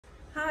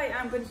Hi,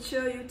 I'm going to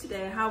show you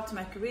today how to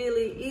make a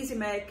really easy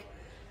make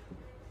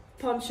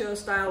poncho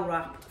style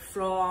wrap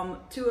from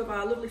two of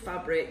our lovely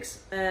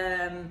fabrics.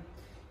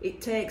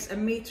 It takes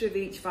 1 metre of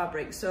each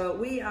fabric, so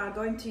we are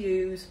going to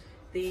use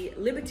the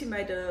Liberty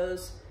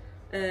Meadows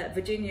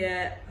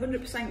Virginia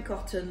 100%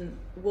 cotton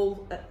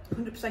wool,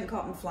 100%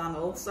 cotton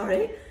flannel,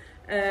 sorry.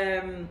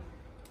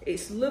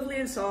 It's lovely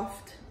and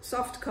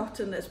soft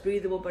cotton that's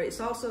breathable, but it's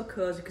also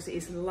cosy because it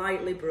is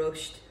lightly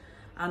brushed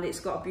and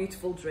it's got a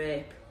beautiful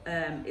drape.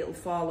 It'll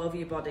fall over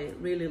your body,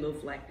 really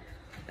lovely.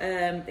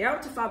 The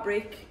outer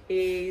fabric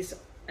is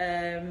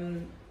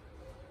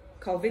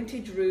called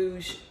Vintage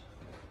Rouge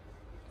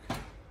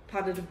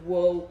padded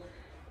wool.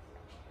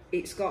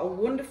 It's got a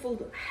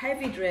wonderful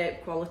heavy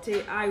drape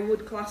quality. I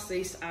would class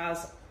this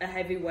as a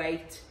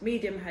heavyweight,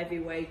 medium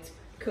heavyweight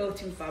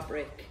coating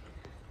fabric.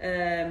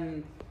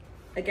 Again,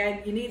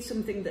 you need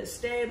something that's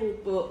stable,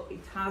 but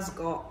it has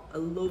got a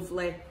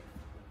lovely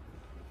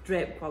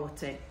drape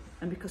quality.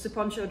 And because the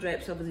poncho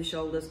drapes over the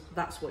shoulders,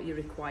 that's what you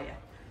require.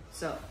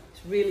 So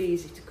it's really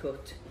easy to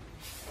cut.